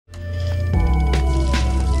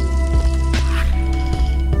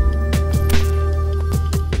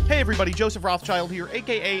everybody, Joseph Rothschild here,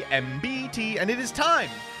 aka MBT, and it is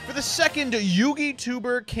time for the second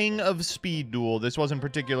YugiTuber King of Speed Duel. This wasn't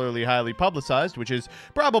particularly highly publicized, which is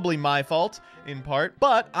probably my fault, in part,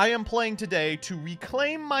 but I am playing today to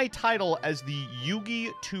reclaim my title as the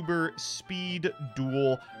YugiTuber Speed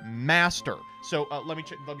Duel Master. So, let me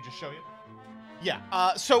just show you.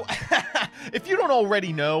 Yeah, so, if you don't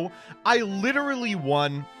already know, I literally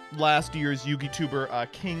won last year's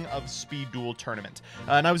YugiTuber King of Speed Duel tournament.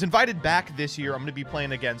 And I was invited back this year. I'm going to be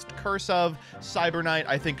playing against Curse of, Cyber Knight,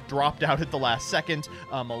 I think dropped out at the last second,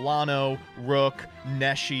 Milano, Rook,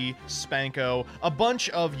 Neshi, Spanko, a bunch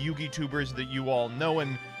of YugiTubers that you all know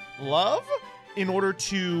and love, in order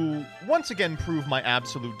to once again prove my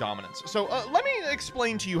absolute dominance. So let me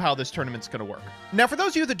explain to you how this tournament's going to work. Now, for those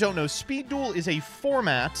of you that don't know, Speed Duel is a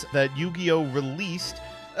format that Yu-Gi-Oh! Released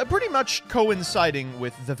pretty much coinciding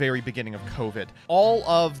with the very beginning of COVID. All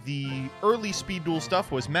of the early Speed Duel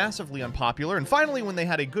stuff was massively unpopular, and finally, when they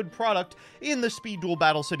had a good product in the Speed Duel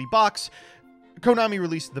Battle City box, Konami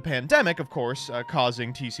released the pandemic, of course,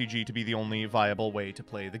 causing TCG to be the only viable way to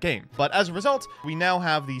play the game. But as a result, we now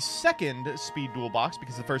have the second Speed Duel box,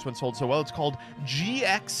 because the first one sold so well. It's called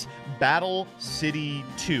GX Battle City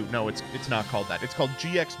 2. No, it's not called that. It's called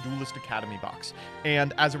GX Duelist Academy box.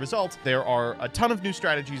 And as a result, there are a ton of new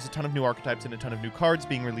strategies, a ton of new archetypes, and a ton of new cards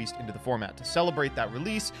being released into the format. To celebrate that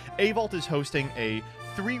release, Avault is hosting a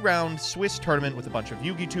 3-round Swiss tournament with a bunch of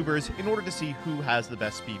YugiTubers in order to see who has the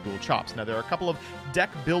best Speed Duel chops. Now, there are a couple of deck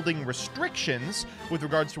building restrictions with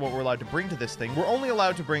regards to what we're allowed to bring to this thing. We're only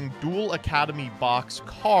allowed to bring Duel Academy box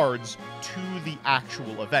cards to the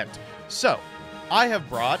actual event. So, I have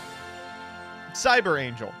brought Cyber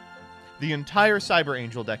Angel. The entire Cyber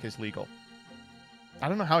Angel deck is legal. I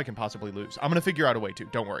don't know how I can possibly lose. I'm going to figure out a way to.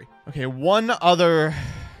 Don't worry. Okay, one other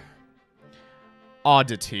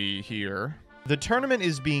oddity here. The tournament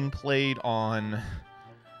is being played on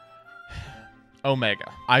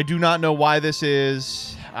Omega. I do not know why this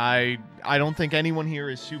is. I don't think anyone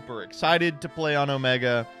here is super excited to play on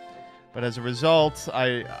Omega, but as a result,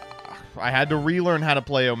 I had to relearn how to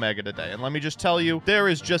play Omega today. And let me just tell you, there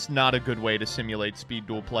is just not a good way to simulate Speed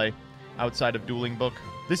Duel play outside of Dueling Book.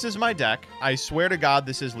 This is my deck. I swear to God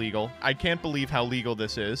this is legal. I can't believe how legal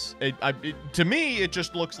this is. To me, it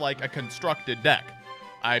just looks like a constructed deck.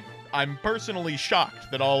 I'm personally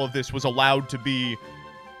shocked that all of this was allowed to be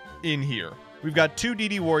in here. We've got 2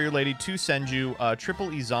 DD Warrior Lady, 2 Senju, triple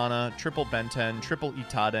Izana, triple Benten, triple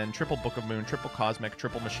Itaden, triple Book of Moon, triple Cosmic,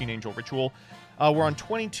 triple Machine Angel Ritual. We're on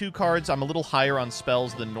 22 cards. I'm a little higher on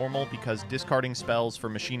spells than normal because discarding spells for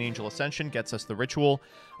Machine Angel Ascension gets us the Ritual.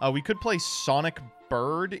 We could play Sonic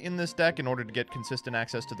Bird in this deck in order to get consistent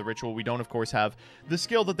access to the Ritual. We don't, of course, have the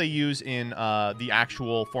skill that they use in the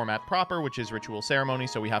actual format proper, which is Ritual Ceremony,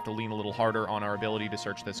 so we have to lean a little harder on our ability to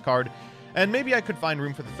search this card. And maybe I could find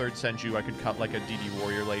room for the 3rd Senju. I could cut like a DD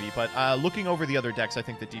Warrior Lady, but looking over the other decks, I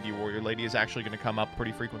think the DD Warrior Lady is actually going to come up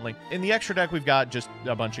pretty frequently. In the extra deck, we've got just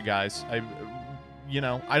a bunch of guys. I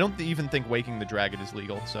don't even think Waking the Dragon is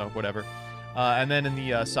legal, so whatever. And then in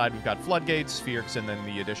the side, we've got Floodgates, Spherix, and then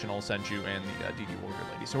the additional Senju and the DD Warrior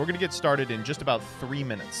Lady. So we're going to get started in just about 3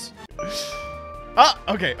 minutes.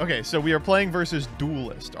 Okay, so we are playing versus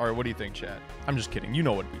Duelist. All right, what do you think, chat? I'm just kidding. You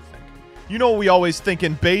know what we think. You know what we always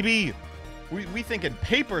thinking, baby. We thinking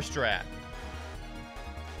paper strat.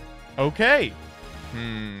 Okay.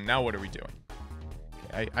 Now what are we doing?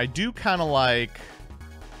 Okay, I do kind of like...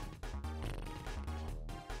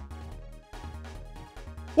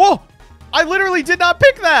 Whoa! I literally did not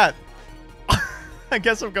pick that! I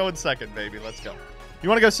guess I'm going second, baby. Let's go. You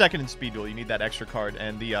want to go second in Speed Duel. You need that extra card,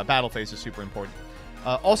 and the battle phase is super important.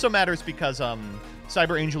 Also matters because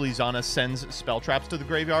Cyber Angel Izana sends spell traps to the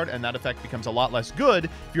graveyard, and that effect becomes a lot less good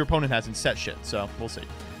if your opponent hasn't set shit, so we'll see.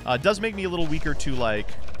 Does make me a little weaker to, like,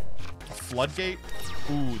 Floodgate.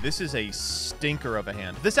 Ooh, this is a stinker of a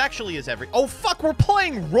hand. This actually is every... Oh, fuck, we're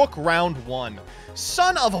playing Rook round 1.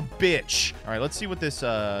 Son of a bitch. All right, let's see what this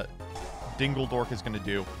Dingledork is going to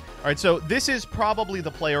do. All right, so this is probably the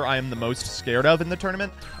player I am the most scared of in the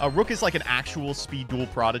tournament. Rook is like an actual Speed Duel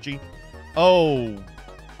prodigy. Oh.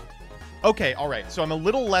 Okay, all right. So I'm a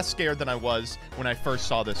little less scared than I was when I first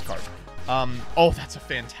saw this card. Oh, that's a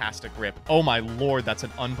fantastic rip. Oh, my lord, that's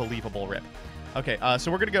an unbelievable rip. Okay, so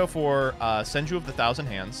we're going to go for Senju of the Thousand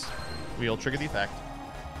Hands. We'll trigger the effect.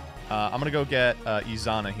 I'm going to go get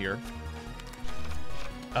Izana here.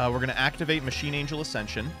 We're going to activate Machine Angel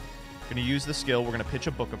Ascension. We're going to use the skill. We're going to pitch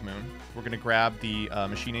a Book of Moon. We're going to grab the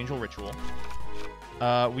Machine Angel Ritual.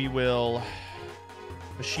 We will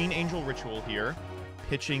Machine Angel Ritual here,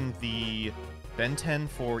 pitching the Benten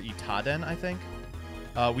for Itaden, I think.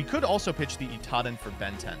 We could also pitch the Itaden for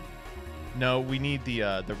Benten. No, we need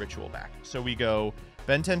the ritual back. So we go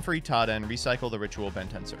Benten for Itaden, recycle the ritual,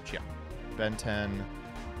 Benten search. Yeah. Benten.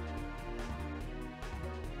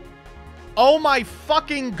 Oh my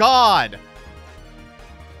fucking god!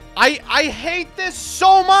 I hate this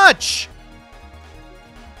so much!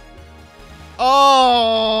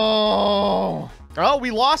 Oh! Oh,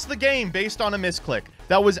 we lost the game based on a misclick.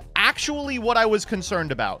 That was actually what I was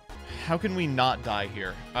concerned about. How can we not die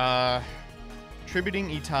here? Tributing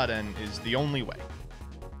Itaden is the only way.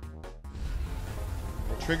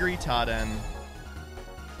 We'll trigger Itaden.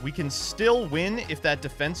 We can still win if that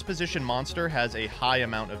defense position monster has a high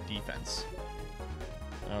amount of defense.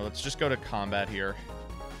 Let's just go to combat here.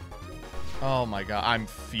 Oh my god, I'm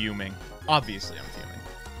fuming. Obviously, I'm fuming.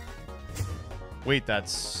 Wait,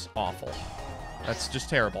 that's awful. That's just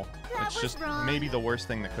terrible. It's just maybe the worst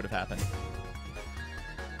thing that could have happened.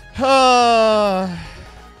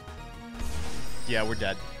 Yeah, we're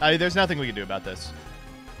dead. There's nothing we can do about this.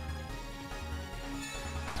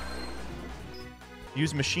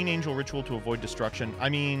 Use Machine Angel Ritual to avoid destruction. I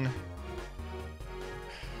mean,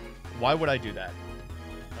 why would I do that?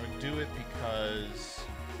 I would do it because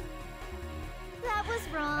that was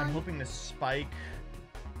wrong. I'm hoping to spike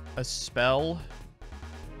a spell.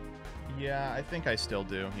 Yeah, I think I still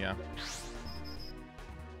do, yeah.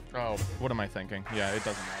 Oh, what am I thinking? Yeah, it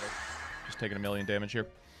doesn't matter. Just taking 1,000,000 damage here.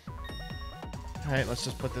 Alright, let's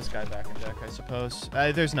just put this guy back in deck, I suppose.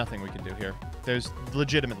 There's nothing we can do here. There's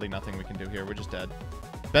legitimately nothing we can do here. We're just dead.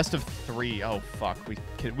 Best of 3. Oh, fuck.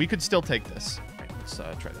 We could still take this. Alright, let's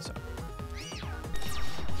try this out.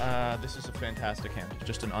 This is a fantastic hand.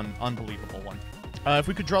 Just an unbelievable one. If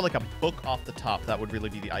we could draw, like, a book off the top, that would really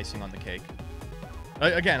be the icing on the cake.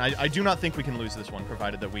 Again, I do not think we can lose this one,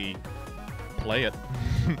 provided that we play it.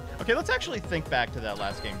 Okay, let's actually think back to that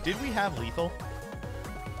last game. Did we have lethal?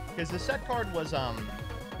 Because the set card was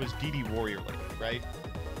DD Warrior Lady, right?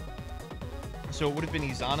 So it would have been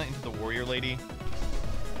Izana into the Warrior Lady.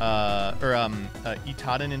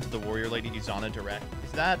 Itaden into the Warrior Lady, Izana direct.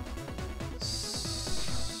 Is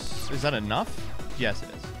that enough? Yes, it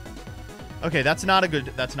is. Okay, that's not a good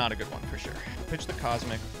one for sure. Pitch the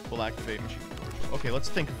Cosmic, we'll activate Machine Angel Ritual. Okay, let's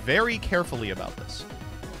think very carefully about this.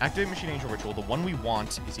 Activate Machine Angel Ritual. The one we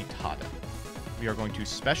want is Itaden. We are going to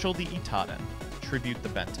special the Itaden, tribute the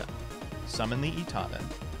Benten, summon the Itaden,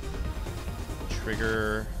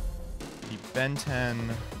 trigger the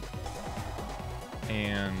Benten,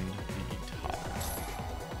 and the Itaden.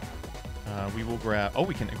 We will grab... Oh,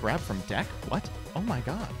 we can grab from deck? What? Oh my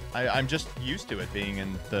god. I'm just used to it being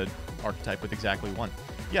in the archetype with exactly one.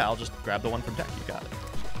 Yeah, I'll just grab the one from deck. You got it.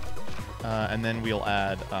 And then we'll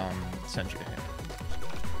add Senju to hand.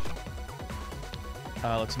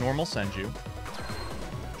 Let's normal Senju.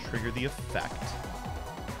 Trigger the effect.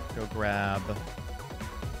 Go grab... I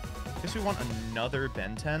guess we want another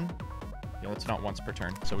Benten. Yeah, it's not once per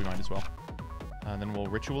turn, so we might as well. Then we'll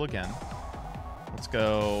Ritual again. Let's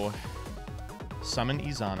go summon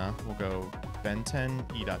Izana. We'll go Benten,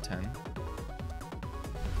 Itaden.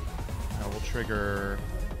 We'll trigger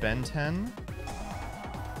Benten.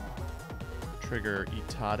 Trigger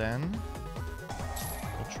Itaden.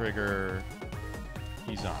 We'll trigger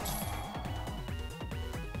Izana.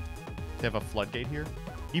 They have a Floodgate here.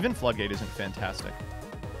 Even Floodgate isn't fantastic.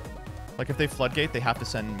 Like, if they Floodgate, they have to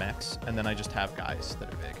send mechs, and then I just have guys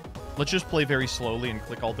that are big. Let's just play very slowly and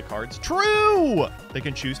click all the cards. True! They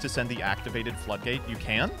can choose to send the activated Floodgate. You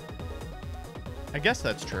can? I guess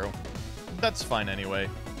that's true. That's fine anyway.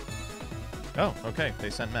 Oh, okay. They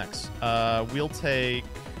sent mechs. We'll take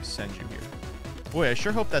Senju here. Boy, I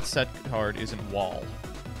sure hope that set card isn't Wall.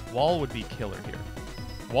 Wall would be killer here.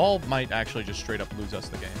 Wall might actually just straight up lose us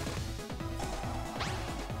the game.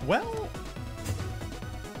 Well...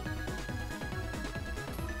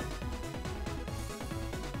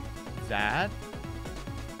 that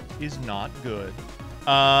is not good.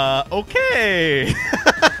 Okay.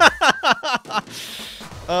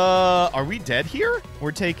 Are we dead here?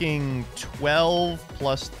 We're taking 12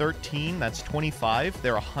 plus 13. That's 25.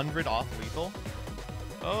 They're 100 off lethal.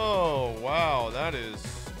 Oh, wow.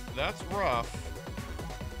 That's rough.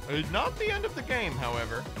 Not the end of the game,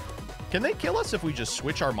 however. Can they kill us if we just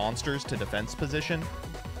switch our monsters to defense position?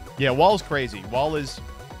 Yeah, Wall's crazy. Wall is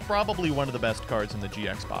probably one of the best cards in the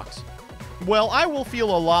GX box. Well, I will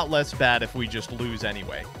feel a lot less bad if we just lose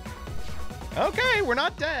anyway. Okay, we're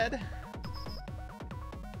not dead.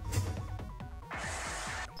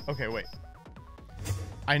 Okay, wait.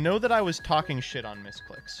 I know that I was talking shit on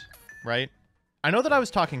misclicks, right? I know that I was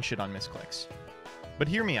talking shit on misclicks. But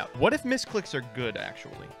hear me out. What if misclicks are good,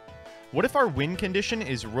 actually? What if our win condition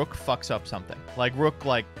is Rook fucks up something? Like Rook,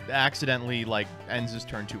 like, accidentally, like, ends his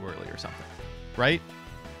turn too early or something, right?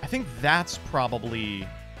 I think that's probably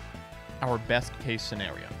our best case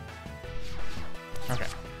scenario. Okay.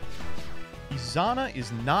 Izana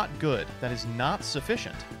is not good. That is not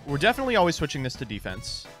sufficient. We're definitely always switching this to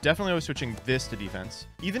defense. Definitely always switching this to defense.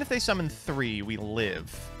 Even if they summon 3, we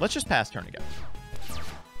live. Let's just pass turn again.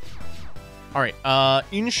 All right.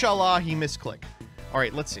 Inshallah, he misclick. All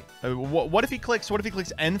right, let's see. What if he clicks? What if he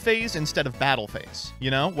clicks end phase instead of battle phase? You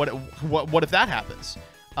know, what if that happens?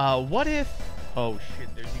 What if? Oh shit!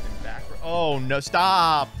 There's even back. Oh no!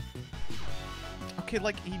 Stop. Okay,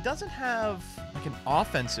 like he doesn't have like an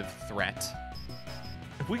offensive threat.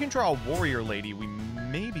 If we can draw a warrior lady, we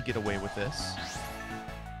maybe get away with this.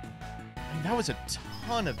 I mean, that was a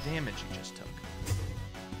ton of damage he just took.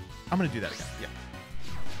 I'm gonna do that again. Yeah.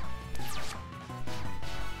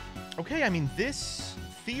 Okay, I mean, this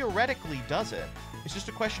theoretically does it. It's just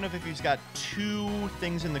a question of if he's got 2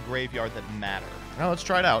 things in the graveyard that matter. Now, let's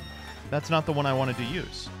try it out. That's not the one I wanted to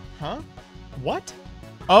use. Huh? What?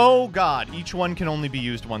 Oh, God. Each one can only be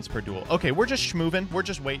used once per duel. Okay, we're just schmoovin'. We're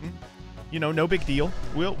just waiting. You know, no big deal.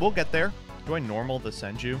 We'll get there. Do I normal the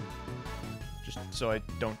Senju? Just so I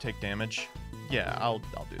don't take damage? Yeah, I'll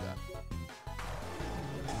do that.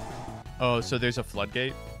 Oh, so there's a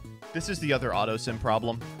floodgate? This is the other auto sim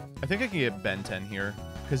problem. I think I can get Ben 10 here,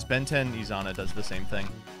 because Ben 10 Izana does the same thing.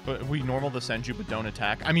 But we normal the Senju, but don't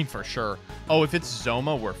attack. I mean, for sure. Oh, if it's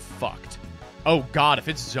Zoma, we're fucked. Oh, God, if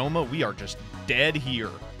it's Zoma, we are just dead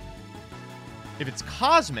here. If it's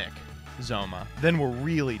Cosmic Zoma, then we're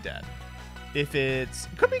really dead. If it's...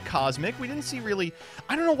 It could be Cosmic. We didn't see really...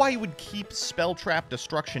 I don't know why you would keep Spell Trap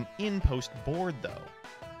Destruction in post-board, though.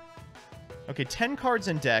 Okay, 10 cards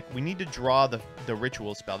in deck. We need to draw the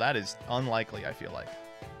ritual spell. That is unlikely, I feel like.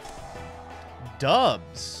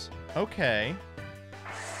 Dubs. Okay.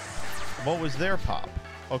 What was their pop?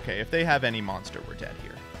 Okay, if they have any monster, we're dead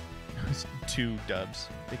here. 2 dubs.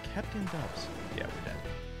 They kept in dubs. Yeah, we're dead.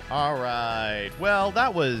 All right. Well,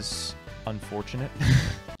 that was unfortunate.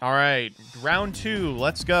 All right. Round 2.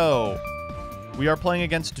 Let's go. We are playing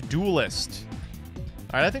against Duelist.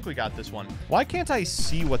 All right, I think we got this one. Why can't I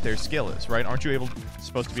see what their skill is, right? Aren't you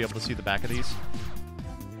supposed to be able to see the back of these?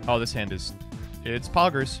 Oh, this hand is... It's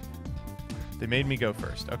Poggers. They made me go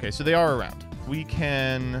first. Okay, so they are around. We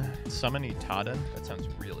can summon Itaden. That sounds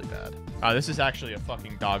really bad. This is actually a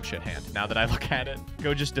fucking dog shit hand, now that I look at it.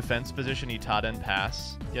 Go just defense position, Itaden,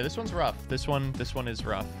 pass. Yeah, this one's rough. This one is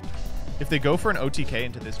rough. If they go for an OTK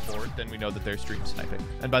into this board, then we know that they're stream sniping.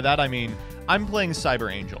 And by that, I mean, I'm playing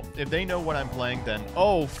Cyber Angel. If they know what I'm playing, then,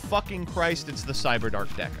 oh, fucking Christ, it's the Cyber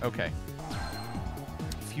Dark deck. Okay.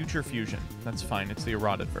 Future Fusion. That's fine. It's the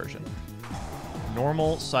eroded version.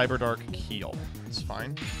 Normal Cyber Dark Keel. It's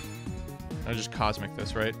fine. I'll just Cosmic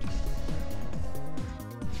this, right?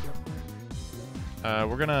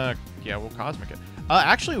 We're gonna... Yeah, we'll Cosmic it.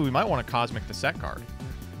 Actually, we might want to Cosmic the set card.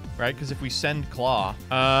 Right? Because if we send Claw...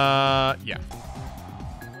 yeah.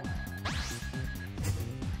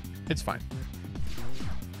 It's fine.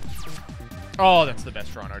 Oh, that's the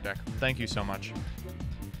best draw in our deck. Thank you so much.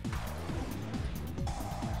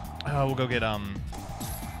 We'll go get,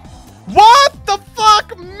 What the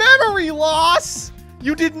fuck? Memory loss?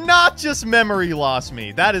 You did not just memory loss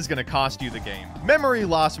me. That is going to cost you the game. Memory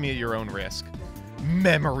loss me at your own risk.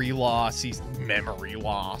 Memory loss. He's memory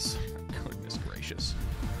loss. Goodness gracious.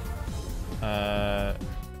 Memory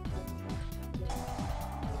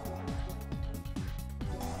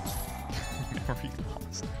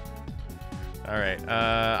lost. All right.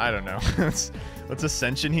 I don't know. Let's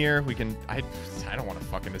Ascension here. We can... I don't want to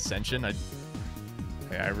fucking Ascension.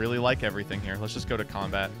 Okay, I really like everything here. Let's just go to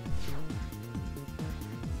combat.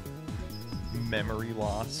 Memory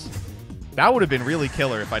loss. That would have been really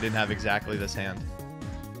killer if I didn't have exactly this hand.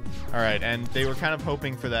 All right, and they were kind of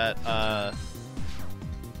hoping for that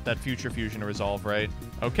that Future Fusion to resolve, right?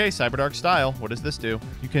 Okay, Cyberdark style. What does this do?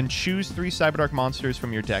 You can choose 3 Cyberdark monsters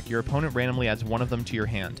from your deck. Your opponent randomly adds one of them to your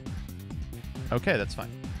hand. Okay, that's fine.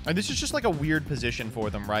 And this is just like a weird position for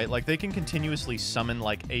them, right? Like they can continuously summon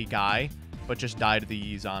like a guy, but just die to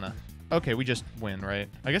the Izana. Okay, we just win, right?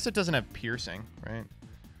 I guess it doesn't have piercing, right?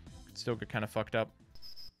 Could still get kind of fucked up.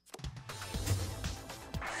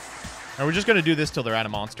 Are we just gonna do this till they're out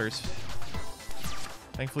of monsters?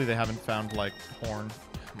 Thankfully, they haven't found like Horn.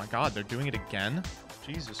 Oh my God, they're doing it again?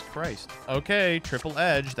 Jesus Christ. Okay, triple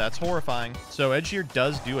edge. That's horrifying. So edge here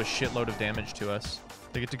does do a shitload of damage to us.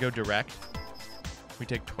 They get to go direct. We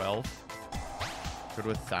take 12. Go to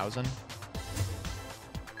 1,000.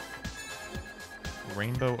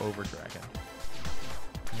 Rainbow Over Dragon.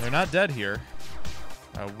 They're not dead here.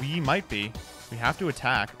 We might be. We have to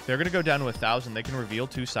attack. They're going to go down to 1,000. They can reveal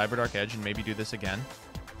 2 Cyberdark Edge and maybe do this again.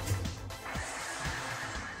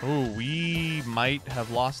 Ooh, we might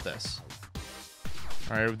have lost this.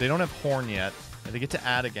 All right, they don't have Horn yet. They get to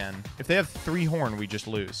add again. If they have 3 Horn, we just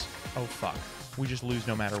lose. Oh, fuck. We just lose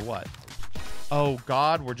no matter what. Oh,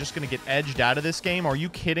 God, we're just going to get edged out of this game? Are you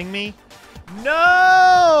kidding me?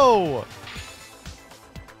 No!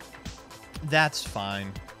 That's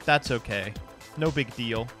fine. That's okay. No big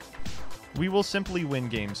deal. We will simply win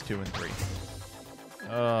games 2 and 3.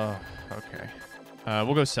 Okay.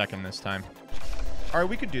 We'll go second this time. All right,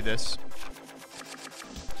 we could do this.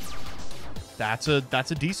 That's a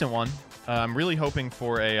decent one. I'm really hoping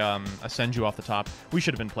for a Senju off the top. We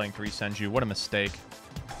should have been playing 3 Senju. What a mistake.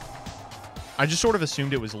 I just sort of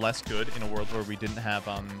assumed it was less good in a world where we didn't have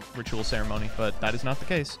Ritual Ceremony, but that is not the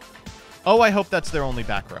case. Oh, I hope that's their only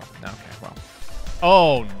back row. Okay, well.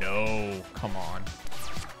 Oh, no. Come on.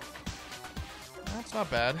 That's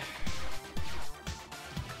not bad.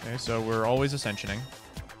 Okay, so we're always Ascensioning.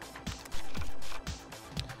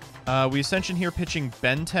 We Ascension here pitching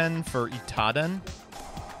Benten for Itaden.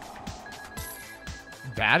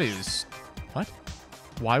 That is... What?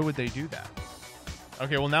 Why would they do that?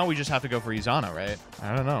 Okay, well, now we just have to go for Izana, right?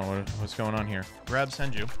 I don't know. What's going on here? Grab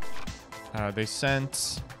Senju. They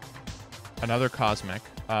sent another Cosmic.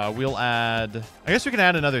 We'll add... I guess we can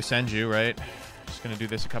add another Senju, right? Just going to do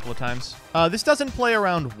this a couple of times. This doesn't play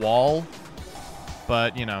around wall,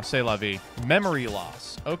 but, you know, c'est la vie. Memory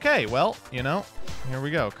loss. Okay, well, you know, here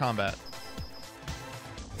we go. Combat.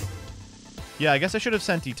 Yeah, I guess I should have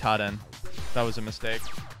sent Itaden. That was a mistake.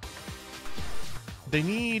 They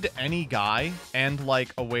need any guy and,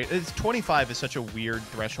 like, a way... 25 is such a weird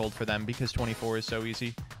threshold for them because 24 is so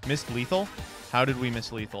easy. Missed lethal? How did we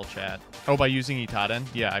miss lethal, chat? Oh, by using Itaden?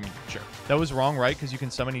 Yeah, I mean, sure. That was wrong, right? Because you can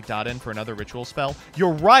summon Itaden for another ritual spell.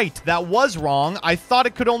 You're right! That was wrong! I thought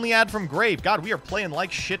it could only add from grave. God, we are playing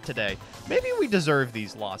like shit today. Maybe we deserve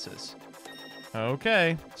these losses.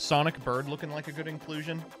 Okay. Sonic Bird looking like a good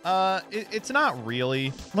inclusion. It's not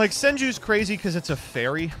really. Like, Senju's crazy because it's a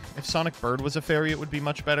fairy. If Sonic Bird was a fairy, it would be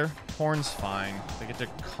much better. Horn's fine. They get to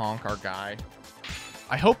conk our guy.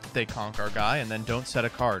 I hope that they conk our guy and then don't set a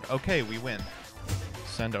card. Okay, we win.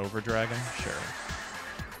 Send over Dragon? Sure.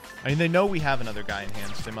 I mean, they know we have another guy in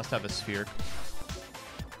hand, so they must have a sphere.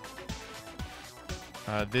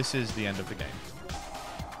 This is the end of the game.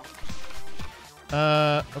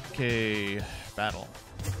 Okay. Battle.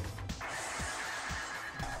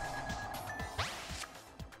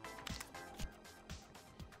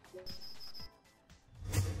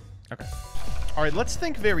 Okay. All right, let's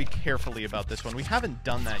think very carefully about this one. We haven't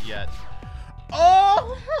done that yet.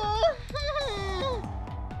 Oh!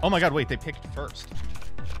 Oh my god, wait, they picked first.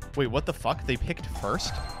 Wait, what the fuck? They picked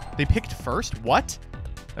first? They picked first? What?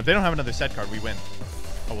 If they don't have another set card, we win.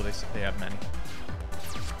 Oh, well, they have many.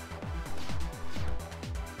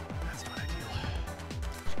 That's not ideal.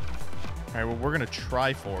 All right, well, we're going to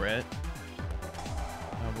try for it.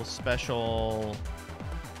 We'll special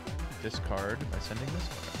this card by sending this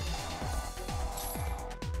card.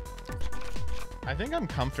 I think I'm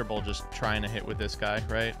comfortable just trying to hit with this guy,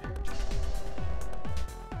 right?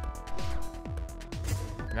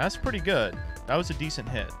 That's pretty good. That was a decent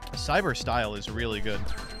hit. Cyber Style is really good.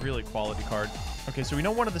 Really quality card. Okay, so we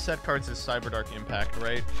know one of the set cards is Cyberdark Impact,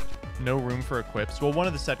 right? No room for equips. Well, one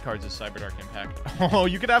of the set cards is Cyberdark Impact. Oh,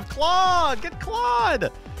 you could have Claw! Get clawed!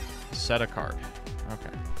 Set a card.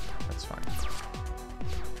 Okay, that's fine.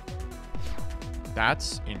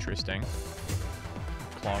 That's interesting.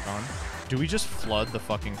 Clogon. Do we just flood the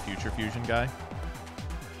fucking Future Fusion guy?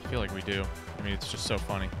 I feel like we do. I mean, it's just so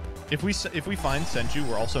funny. If we find Senju,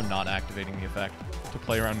 we're also not activating the effect to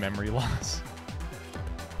play around memory loss.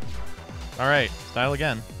 All right, style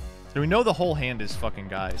again. So we know the whole hand is fucking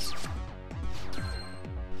guys.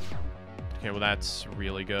 Okay, well, that's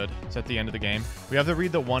really good. It's at the end of the game. We have to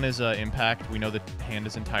read that one is impact. We know the hand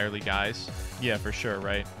is entirely guys. Yeah, for sure,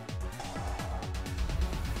 right?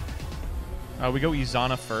 We go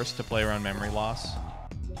Izana first to play around memory loss.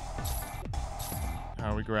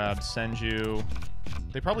 We grab Senju.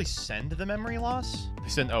 They probably send the memory loss? They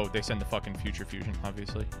send the fucking Future Fusion,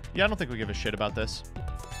 obviously. Yeah, I don't think we give a shit about this.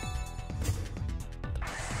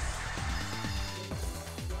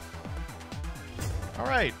 All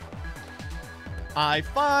right. I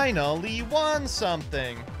finally won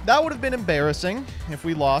something. That would have been embarrassing if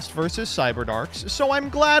we lost versus Cyberdarks, so I'm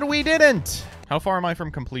glad we didn't. How far am I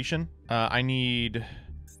from completion? I need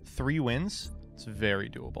 3 wins. It's very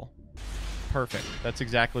doable. Perfect. That's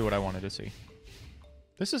exactly what I wanted to see.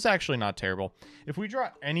 This is actually not terrible. If we draw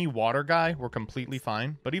any water guy, we're completely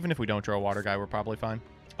fine. But even if we don't draw a water guy, we're probably fine.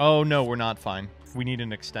 Oh, no, we're not fine. We need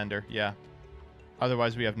an extender. Yeah.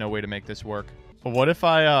 Otherwise, we have no way to make this work. But what if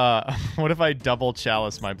I, what if I double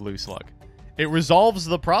chalice my blue slug? It resolves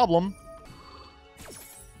the problem.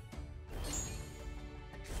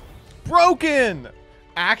 Broken!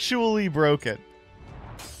 Actually broken.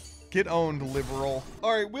 Get owned, liberal.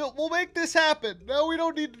 All right, we'll make this happen. No, we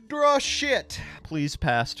don't need to draw shit. Please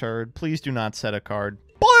pass turd. Please do not set a card.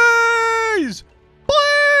 Please!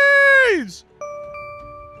 Please!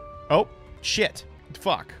 Oh, shit.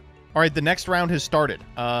 Fuck. All right, the next round has started.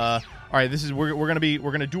 All right, this is we're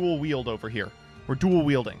gonna dual wield over here. We're dual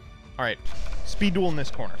wielding. All right, speed duel in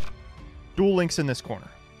this corner. Duel links in this corner.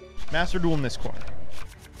 Master duel in this corner.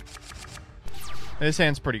 This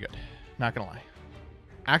hand's pretty good. Not gonna lie.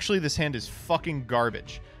 Actually, this hand is fucking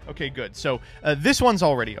garbage. Okay, good. So, this one's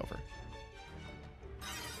already over.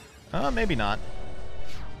 Maybe not.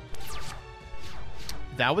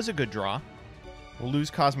 That was a good draw. We'll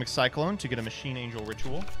lose Cosmic Cyclone to get a Machine Angel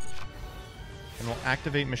Ritual. And we'll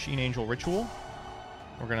activate Machine Angel Ritual.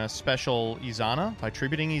 We're going to special Izana by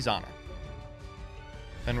tributing Izana.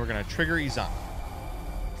 Then we're going to trigger Izana.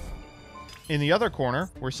 In the other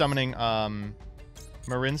corner, we're summoning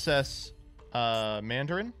Marincess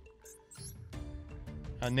Mandarin.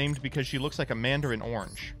 Named because she looks like a mandarin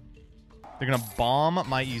orange. They're going to bomb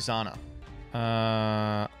my Izana.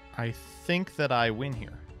 I think that I win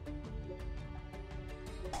here.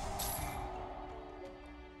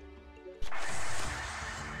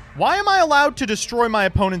 Why am I allowed to destroy my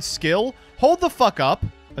opponent's skill? Hold the fuck up.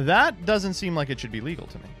 That doesn't seem like it should be legal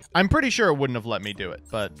to me. I'm pretty sure it wouldn't have let me do it,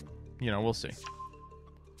 but, you know, we'll see.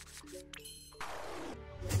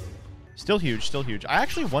 Still huge, still huge. I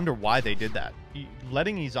actually wonder why they did that.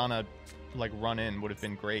 Letting Izana, like, run in would have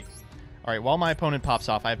been great. All right, while my opponent pops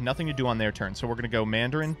off, I have nothing to do on their turn, so we're going to go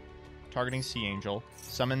Mandarin, targeting Sea Angel,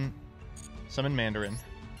 summon Mandarin.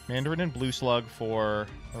 Mandarin and Blue Slug for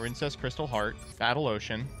Marincess Crystal Heart, Battle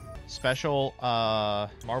Ocean, special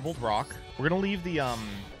Marbled Rock. We're going to leave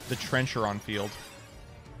the Trencher on field.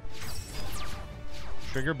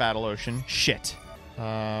 Trigger Battle Ocean. Shit.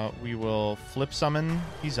 We will flip summon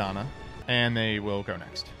Izana, and they will go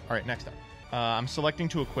next. All right, next up. I'm selecting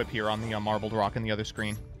to equip here on the Marbled Rock in the other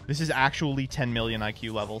screen. This is actually 10 million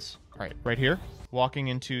IQ levels. All right here. Walking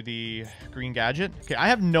into the green gadget. Okay, I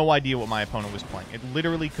have no idea what my opponent was playing. It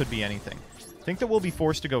literally could be anything. I think that we'll be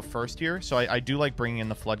forced to go first here, so I do like bringing in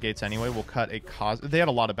the floodgates anyway. We'll cut a They had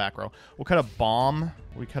a lot of back row. We'll cut a bomb.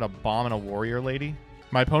 We cut a bomb and a warrior lady.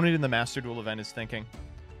 My opponent in the Master Duel event is thinking.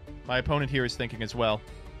 My opponent here is thinking as well.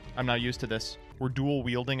 I'm not used to this. We're dual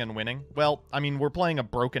wielding and winning. Well, I mean, we're playing a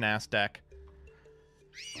broken-ass deck.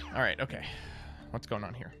 All right, okay. What's going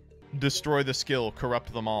on here? Destroy the skill,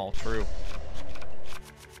 corrupt them all. True.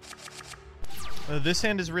 This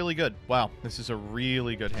hand is really good. Wow, this is a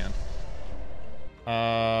really good hand.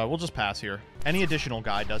 We'll just pass here. Any additional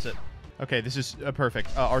guy does it. Okay, this is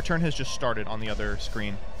perfect. Our turn has just started on the other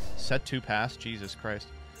screen. Set 2 pass. Jesus Christ.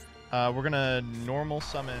 We're going to normal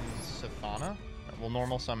summon Sethana. We'll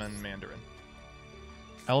normal summon Mandarin.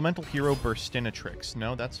 Elemental Hero Burstinatrix.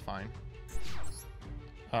 No, that's fine.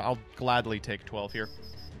 I'll gladly take 12 here.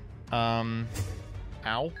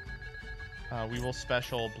 Ow. We will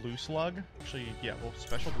special Blue Slug. Actually, yeah, we'll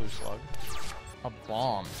special Blue Slug. A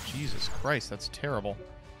bomb. Jesus Christ, that's terrible.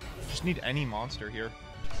 Just need any monster here.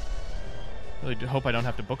 Really hope I don't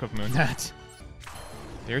have to Book of Moon that.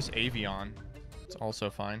 There's Avion. It's also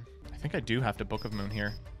fine. I think I do have to Book of Moon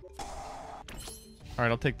here.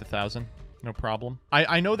 Alright, I'll take the 1,000. No problem.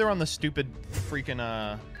 I know they're on the stupid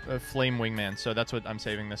freaking Flame Wingman, so that's what I'm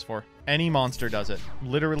saving this for. Any monster does it.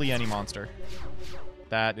 Literally any monster.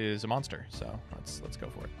 That is a monster, so let's go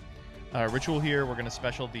for it. Ritual here, we're going to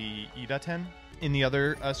special the Idaten. In the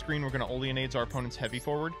other screen, we're going to Oleanades our opponent's heavy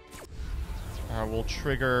forward. We'll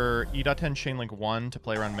trigger Idaten Chainlink 1 to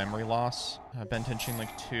play around Memory Loss. Benten Chainlink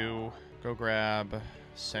 2, go grab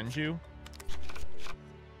Senju.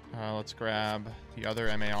 Let's grab the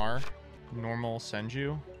other MAR. Normal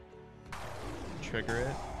Senju. Trigger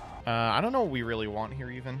it. I don't know what we really want here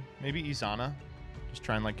even. Maybe Izana. Just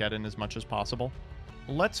try and like get in as much as possible.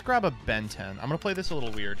 Let's grab a Benten. I'm going to play this a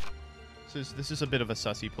little weird. This is a bit of a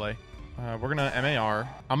sussy play. We're going to MAR.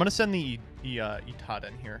 I'm going to send the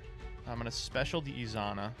Itaden here. I'm going to special the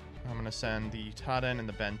Izana. I'm going to send the Itaden and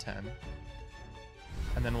the Benten.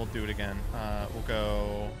 And then we'll do it again. We'll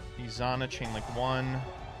go Izana Chainlink 1,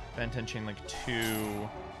 Benten Chainlink 2,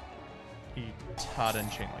 Itaden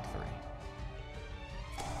Chainlink 3.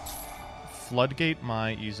 Floodgate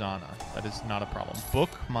my Izana. That is not a problem. Book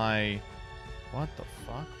my What the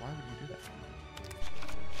fuck? Why would you do that?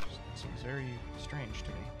 Seems very strange to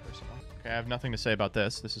me, personally. Okay, I have nothing to say about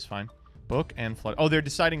this. This is fine. Book and flood. Oh, they're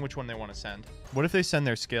deciding which one they want to send. What if they send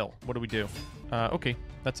their skill? What do we do? Okay,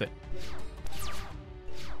 that's it.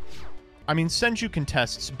 I mean, Senju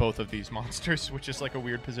contests both of these monsters, which is like a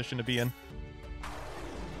weird position to be in.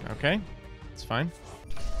 Okay, it's fine.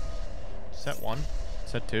 Set 1.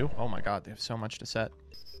 Set 2. Oh my god, they have so much to set.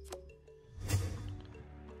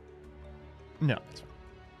 No, that's fine.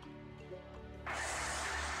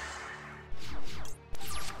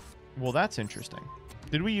 Well, that's interesting.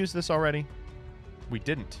 Did we use this already? We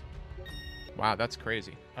didn't. Wow, that's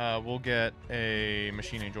crazy. We'll get a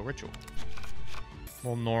Machine Angel Ritual.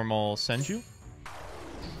 We'll normal Senju.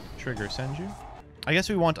 Trigger Senju. I guess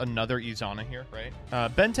we want another Izana here, right?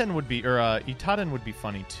 Benten would be, or Itaden would be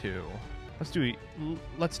funny too. Let's do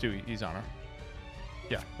Izana.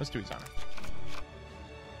 Yeah, let's do Izana.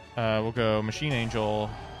 We'll go Machine Angel,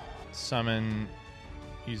 summon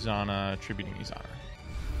Izana, tributing Izana.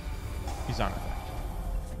 Izana effect.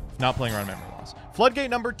 Not playing around memory loss. Floodgate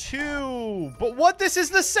number 2! But what? This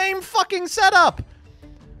is the same fucking setup!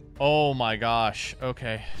 Oh my gosh.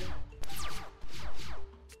 Okay.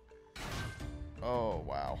 Oh,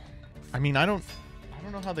 wow. I mean, I don't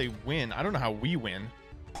know how they win. I don't know how we win.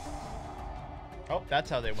 Oh, that's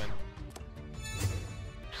how they win.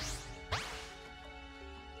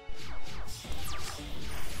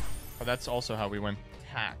 Oh, that's also how we win.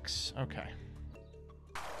 Tax. Okay.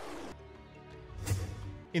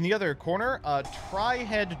 In the other corner, a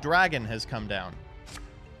Tri-Head Dragon has come down.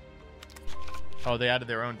 Oh, they added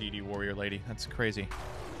their own DD Warrior Lady. That's crazy.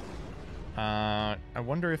 I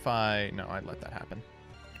wonder if No, I'd let that happen.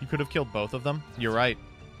 You could have killed both of them. You're right.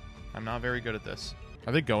 I'm not very good at this.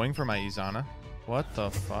 Are they going for my Izana? What the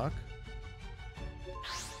fuck?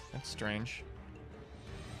 That's strange.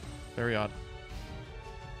 Very odd.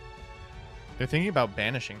 They're thinking about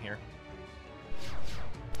banishing here.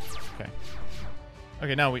 Okay.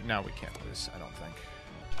 Okay, now we can't lose, I don't think.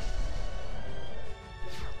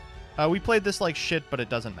 We played this like shit, but it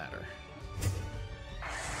doesn't matter.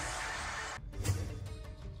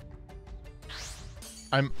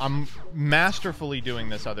 I'm masterfully doing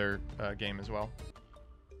this other game as well.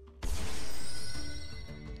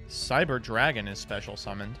 Cyber Dragon is special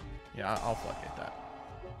summoned. Yeah, I'll floodgate that.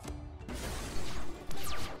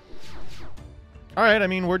 Alright, I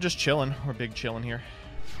mean, we're just chilling. We're big chilling here.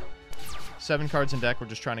 7 cards in deck. We're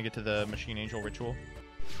just trying to get to the Machine Angel Ritual.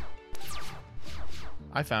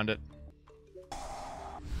 I found it.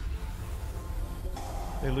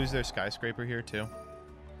 They lose their Skyscraper here, too.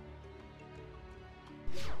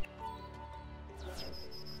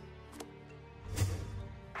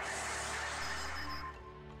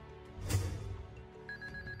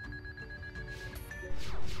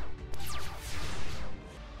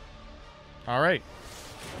 All right.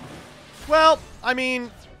 Well, I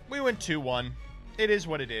mean, we went 2-1. It is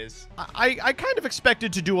what it is. I kind of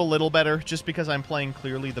expected to do a little better just because I'm playing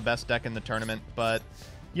clearly the best deck in the tournament, but,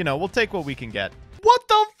 you know, we'll take what we can get. What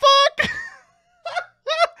the fuck?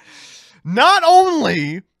 Not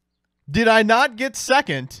only did I not get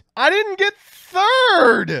second, I didn't get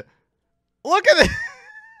third. Look at it.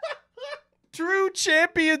 True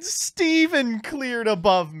champion Steven cleared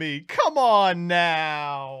above me. Come on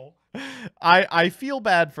now. I feel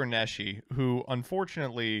bad for Neshi, who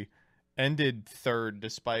unfortunately ended third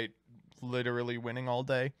despite literally winning all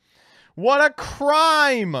day. What a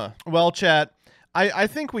crime! Well, chat, I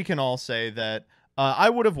think we can all say that I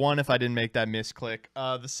would have won if I didn't make that misclick.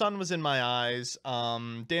 The sun was in my eyes.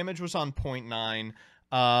 Damage was on 0.9.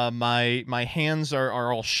 My hands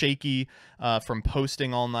are all shaky from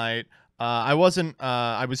posting all night. I was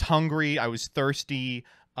hungry. I was thirsty.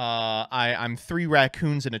 I'm 3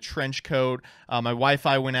 raccoons in a trench coat. My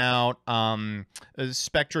Wi-Fi went out.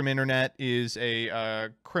 Spectrum Internet is a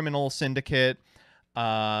criminal syndicate.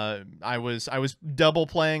 I was double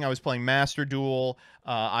playing. I was playing Master Duel.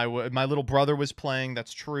 My little brother was playing.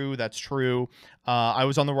 That's true. That's true. I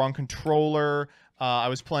was on the wrong controller. I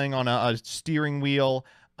was playing on a steering wheel.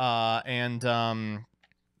 And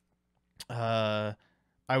I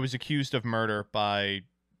was accused of murder by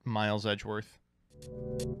Miles Edgeworth.